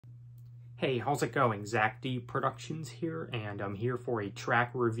Hey, how's it going? Zach D Productions here, and I'm here for a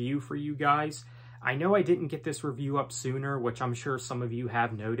track review for you guys. I know I didn't get this review up sooner, which I'm sure some of you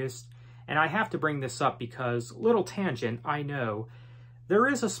have noticed, and I have to bring this up because, little tangent, I know, there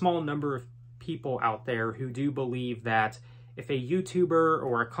is a small number of people out there who do believe that if a YouTuber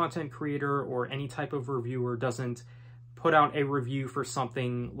or a content creator or any type of reviewer doesn't put out a review for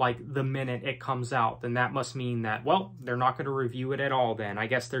something like the minute it comes out, then that must mean that, well, they're not going to review it at all then. I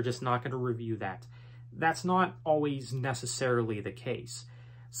guess they're just not going to review that. That's not always necessarily the case.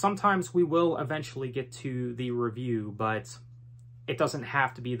 Sometimes we will eventually get to the review, but it doesn't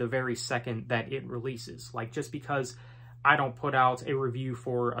have to be the very second that it releases. Like, just because I don't put out a review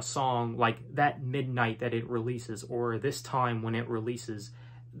for a song like that midnight that it releases or this time when it releases,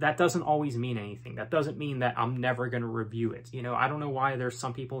 that doesn't always mean anything. That doesn't mean that I'm never going to review it. You know, I don't know why there's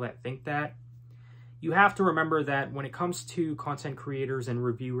some people that think that. You have to remember that when it comes to content creators and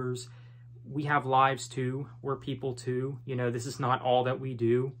reviewers, we have lives too. We're people too. You know, this is not all that we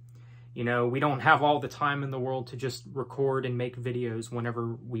do. You know, we don't have all the time in the world to just record and make videos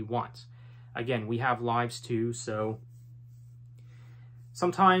whenever we want. Again, we have lives too, so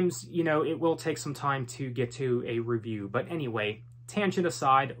sometimes, you know, it will take some time to get to a review. But anyway, tangent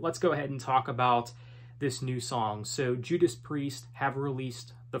aside, let's go ahead and talk about this new song. So Judas Priest have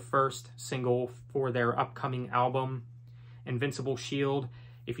released the first single for their upcoming album, Invincible Shield.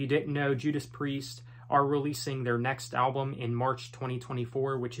 If you didn't know, Judas Priest are releasing their next album in March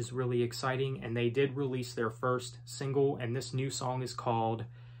 2024, which is really exciting. And they did release their first single, and this new song is called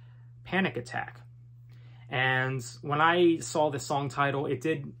Panic Attack. And when I saw the song title, it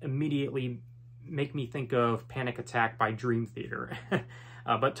did immediately make me think of Panic Attack by Dream Theater.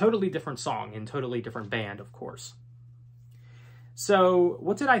 But totally different song and totally different band, of course. So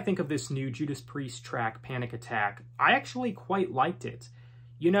what did I think of this new Judas Priest track, Panic Attack? I actually quite liked it.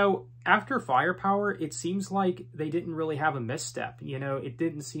 You know, after Firepower, it seems like they didn't really have a misstep. You know, it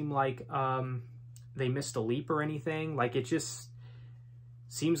didn't seem like they missed a leap or anything. Like, it just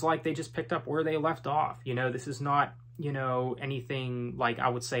seems like they just picked up where they left off. You know, this is not, you know, anything like, I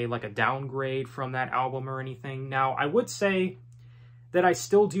would say, like a downgrade from that album or anything. Now, I would say that I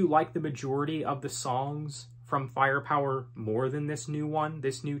still do like the majority of the songs from Firepower more than this new one,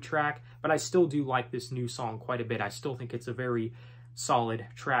 this new track, but I still do like this new song quite a bit. I still think it's a very solid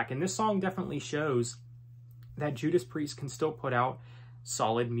track, and this song definitely shows that Judas Priest can still put out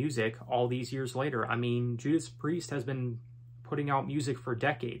solid music all these years later. I mean, Judas Priest has been putting out music for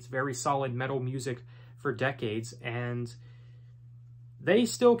decades, very solid metal music for decades, and they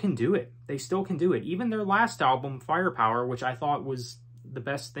still can do it. They still can do it. Even their last album, Firepower, which I thought was the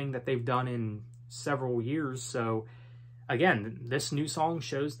best thing that they've done in several years. So again, this new song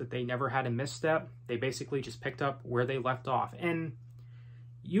shows that they never had a misstep. They basically just picked up where they left off. And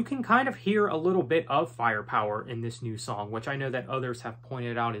you can kind of hear a little bit of Firepower in this new song, which I know that others have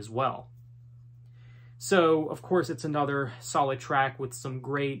pointed out as well. So, of course, it's another solid track with some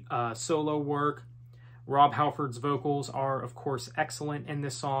great solo work. Rob Halford's vocals are, of course, excellent in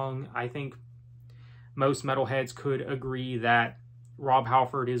this song. I think most metalheads could agree that Rob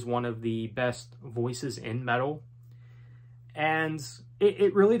Halford is one of the best voices in metal. And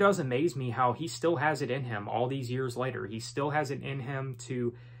it really does amaze me how he still has it in him all these years later. He still has it in him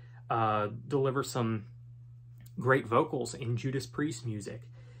to deliver some great vocals in Judas Priest music.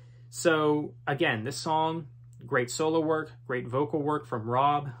 So, again, this song, great solo work, great vocal work from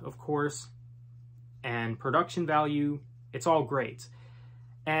Rob, of course, and production value, it's all great.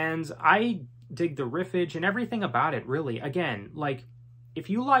 And I dig the riffage and everything about it, really. Again, like, if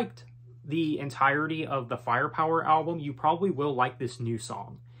you liked the entirety of the Firepower album, you probably will like this new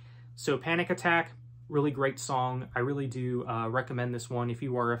song. So Panic Attack, really great song. I really do recommend this one if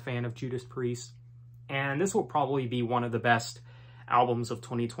you are a fan of Judas Priest. And this will probably be one of the best albums of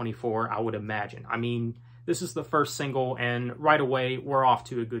 2024, I would imagine. I mean, this is the first single, and right away, we're off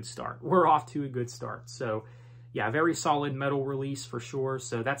to a good start. We're off to a good start. So, yeah, very solid metal release for sure.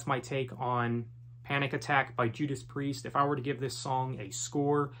 So that's my take on Panic Attack by Judas Priest. If I were to give this song a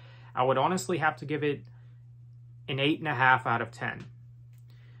score, I would honestly have to give it an 8.5 out of 10.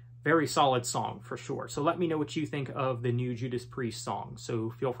 Very solid song for sure. So let me know what you think of the new Judas Priest song.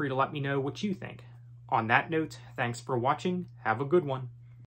 So feel free to let me know what you think. On that note, thanks for watching. Have a good one.